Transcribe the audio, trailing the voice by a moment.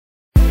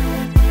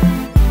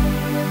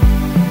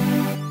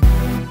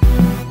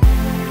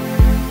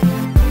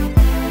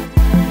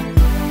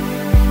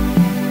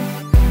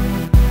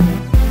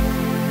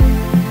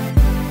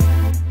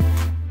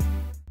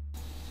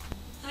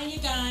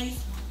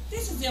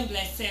Film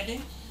Black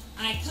 7.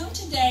 I come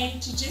today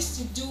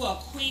to do a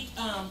quick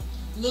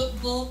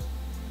lookbook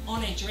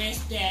on a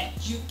dress that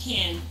you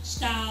can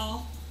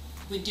style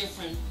with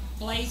different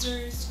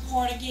blazers,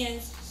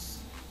 cardigans,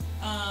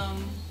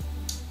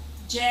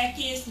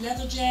 jackets,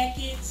 leather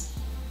jackets,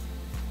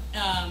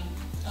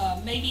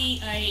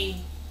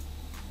 maybe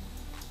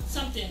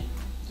something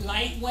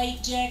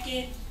lightweight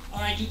jacket,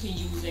 or you can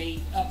use a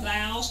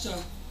blouse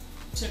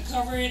to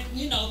cover it,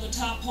 you know, the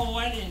top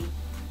part, and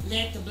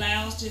let the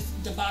blouse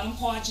the bottom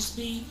part just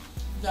be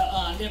the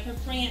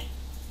leopard print.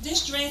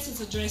 This dress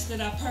is a dress that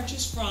I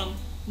purchased from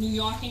New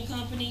York &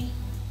 Company,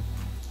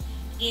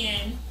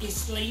 and it's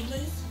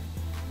sleeveless,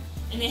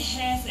 and it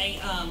has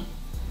a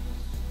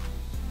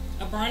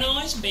burnt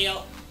orange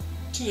belt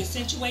to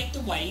accentuate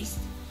the waist,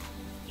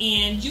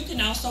 and you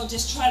can also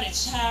just try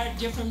to tie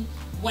different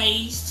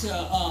ways to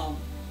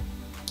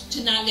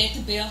not let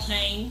the belt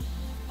hang,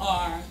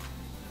 or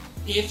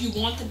if you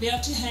want the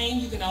belt to hang,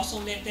 you can also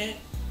let that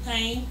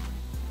hang.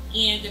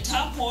 And the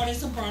top part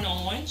is a burnt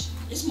orange.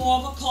 It's more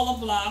of a color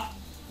block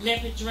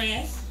leopard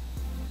dress.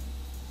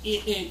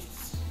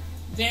 It's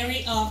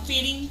very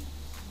fitting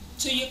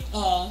to your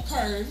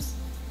curves.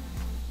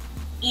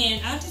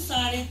 And I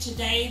decided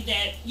today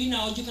that, you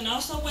know, you can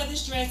also wear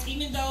this dress,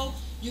 even though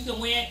you can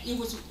wear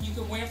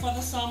it for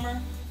the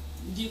summer.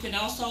 You can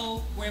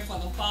also wear it for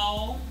the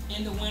fall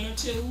and the winter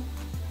too.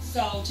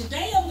 So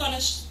today I'm going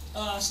to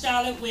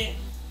style it with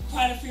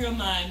quite a few of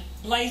my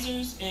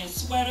blazers and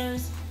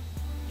sweaters,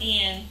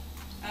 and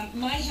I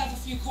might have a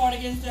few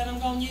cardigans that I'm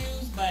going to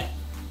use, but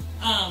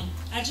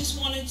I just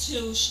wanted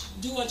to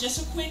do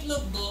just a quick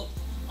lookbook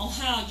on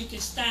how you can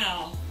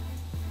style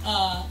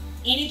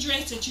any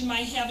dress that you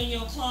might have in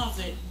your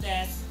closet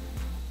that's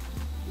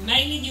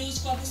mainly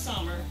used for the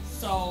summer.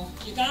 So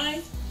you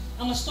guys,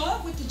 I'm going to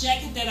start with the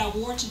jacket that I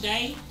wore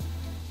today.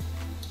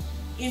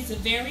 It's a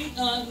very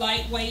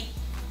lightweight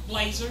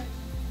blazer,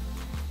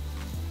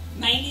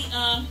 mainly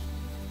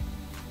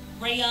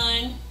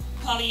rayon,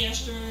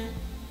 polyester,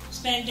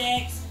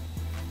 spandex.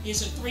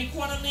 It's a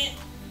 3/4 length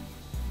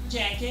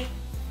jacket.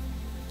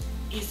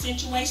 It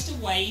accentuates the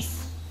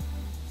waist.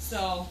 So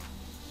I'll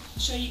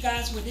show you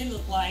guys what it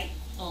look like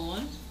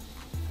on.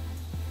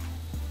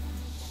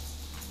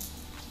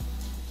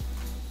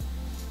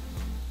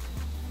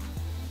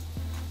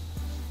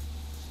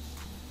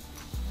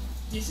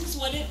 This is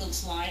what it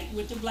looks like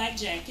with the black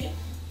jacket.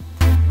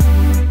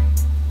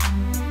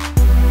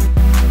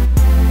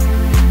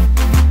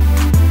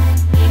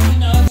 And you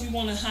know, if you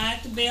want to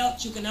hide the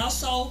belt, you can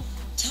also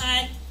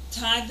tie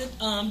the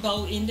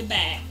bow in the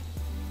back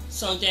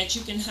so that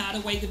you can hide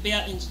away the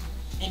belt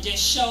and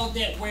just show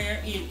that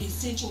where it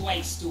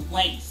accentuates the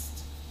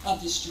waist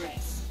of this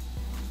dress.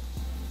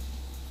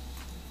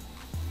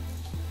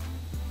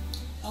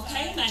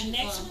 Okay, my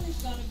next one is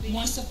going to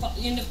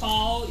be in the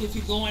fall, if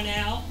you're going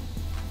out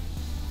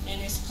and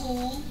it's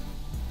cool,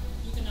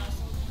 you can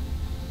also,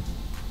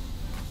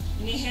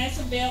 and it has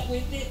a belt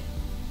with it,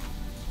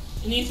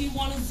 and if you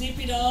want to zip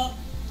it up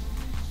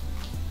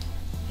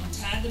and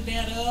tie the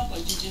belt up, or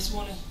you just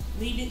want to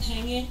leave it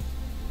hanging,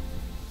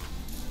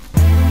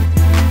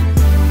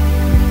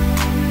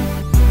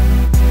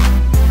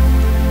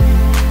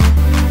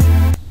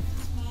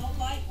 small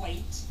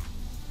lightweight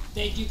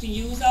that you can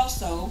use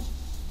also.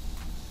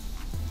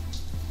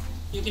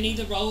 You can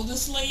either roll the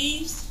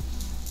sleeves,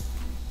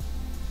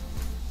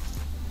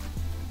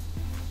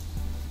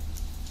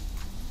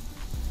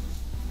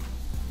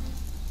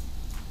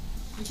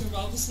 you can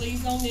roll the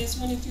sleeves on this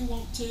one if you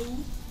want to.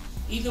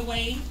 Either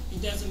way,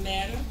 it doesn't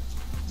matter.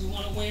 You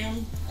want to wear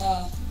them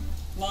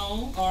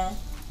long or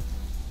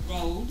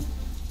rolled.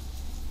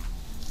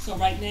 So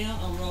right now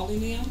I'm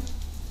rolling them.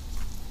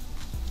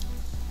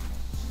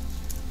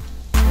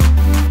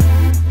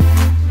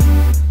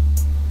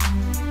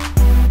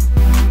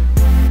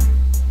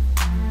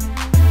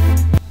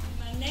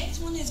 My next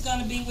one is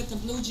going to be with the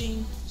blue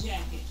jean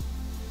jacket.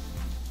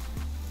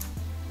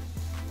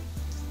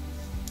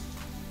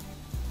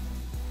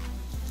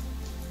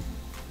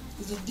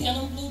 It's a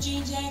denim blue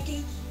jean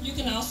jacket. You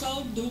can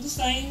also do the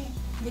same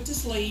with the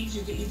sleeves.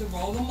 You can either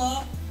roll them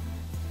up,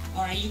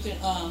 or you can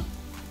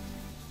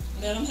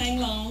let them hang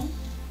long.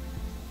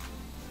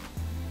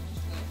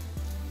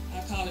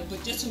 I call it,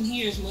 but this one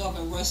here is more of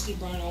a rusty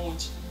burnt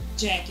orange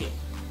jacket.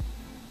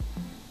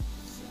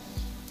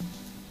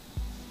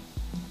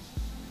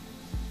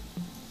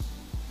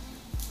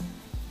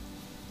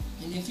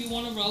 And if you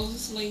want to roll the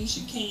sleeves,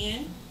 you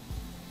can.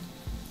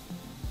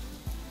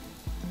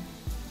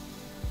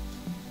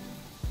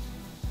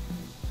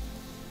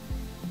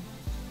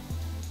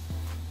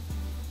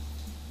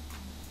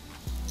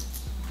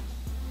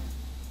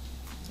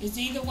 It's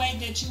either way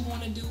that you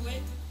want to do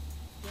it.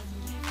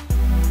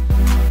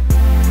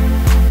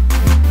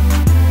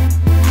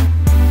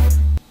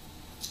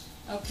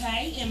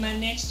 Okay, and my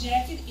next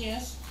jacket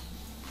is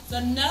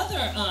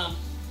another I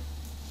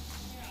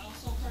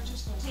also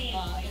purchased from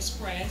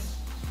Express.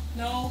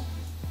 No,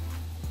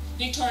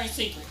 Victoria's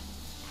Secret.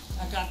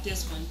 I got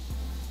this one.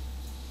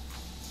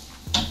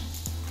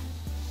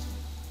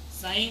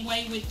 Same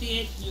way with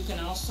it. You can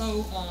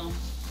also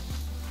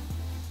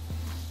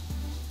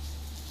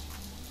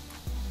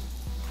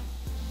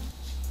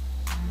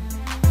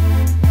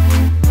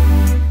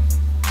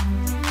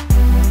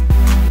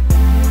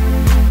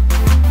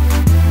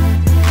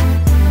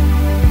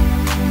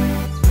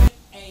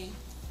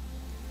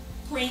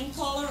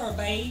a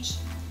beige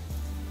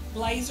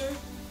blazer.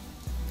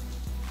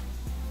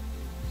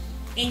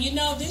 And you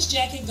know, this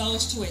jacket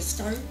goes to a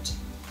skirt,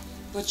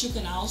 but you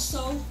can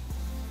also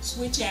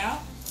switch out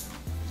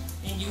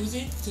and use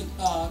it to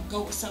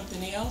go with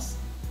something else.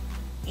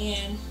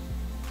 And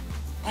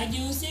I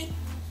use it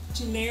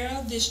to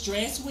layer this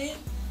dress with.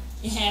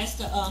 It has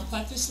the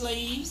puffy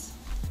sleeves,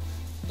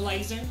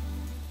 blazer.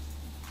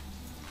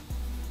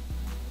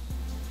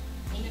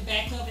 In the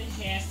back of it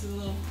has the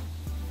little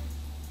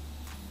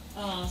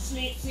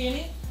slits in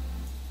it.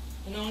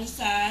 And on the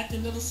side, the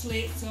little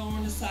slits are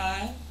on the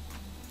side.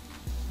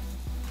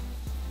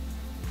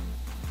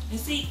 And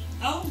see,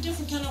 all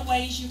different kind of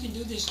ways you can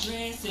do this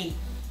dress, and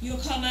you'll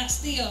come out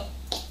still.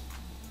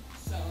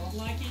 So,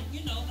 like it,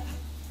 you know,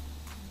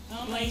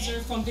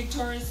 blazer from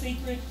Victoria's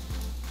Secret.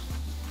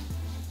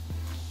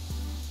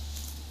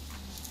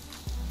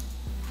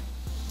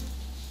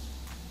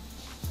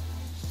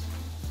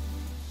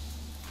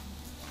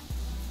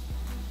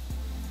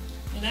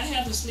 And I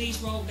have the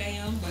sleeves rolled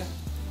down, but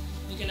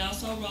you can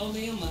also roll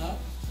them up.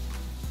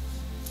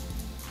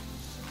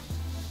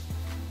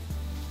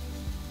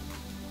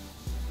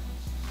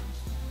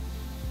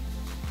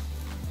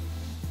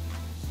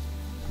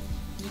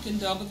 You can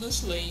double the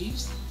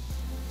sleeves.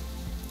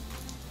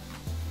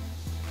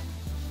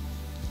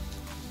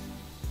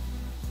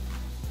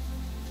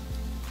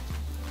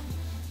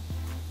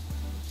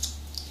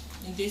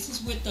 And this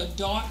is with the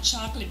dark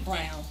chocolate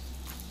brown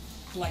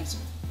blazer.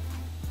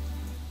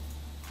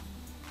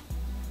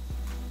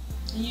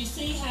 And you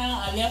see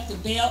how I left the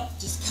belt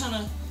just kind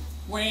of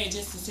where it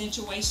just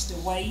accentuates the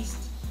waist,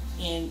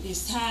 and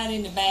it's tied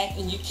in the back,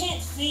 and you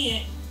can't see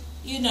it,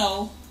 you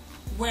know,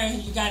 where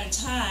you got it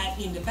tied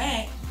in the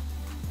back,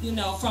 you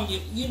know, from your,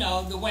 you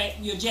know, the way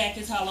your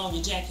jackets, how long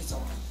your jackets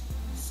are.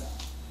 So,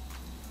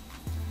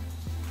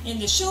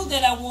 and the shoe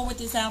that I wore with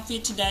this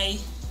outfit today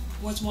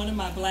was one of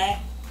my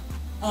black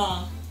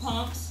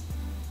pumps.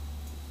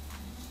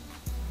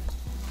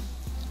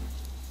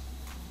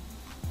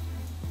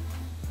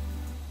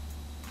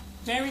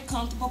 Very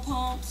comfortable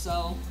pump.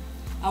 So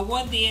I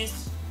wore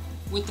this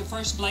with the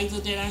first blazer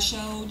that I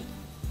showed.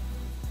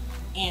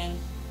 And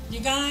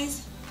you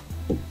guys,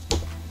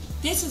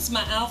 this is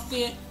my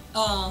outfit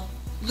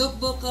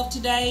lookbook of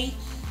today.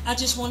 I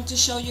just wanted to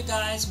show you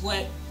guys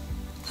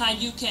how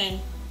you can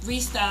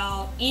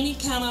restyle any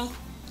kind of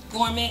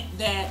garment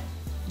that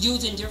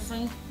using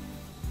different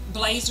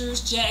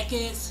blazers,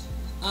 jackets,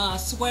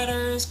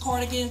 sweaters,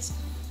 cardigans,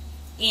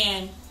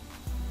 and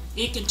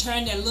it can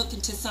turn their look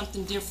into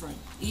something different,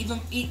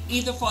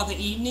 either for the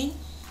evening,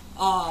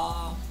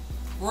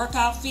 work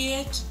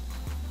outfit,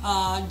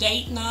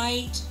 date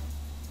night,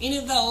 any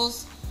of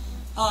those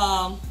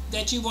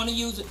that you want to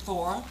use it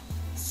for.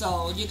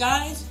 So you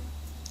guys,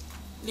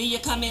 leave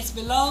your comments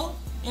below,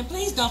 and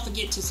please don't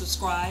forget to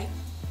subscribe,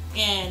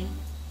 and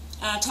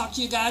I'll talk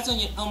to you guys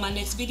on my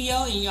next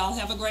video, and y'all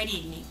have a great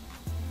evening.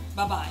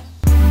 Bye bye.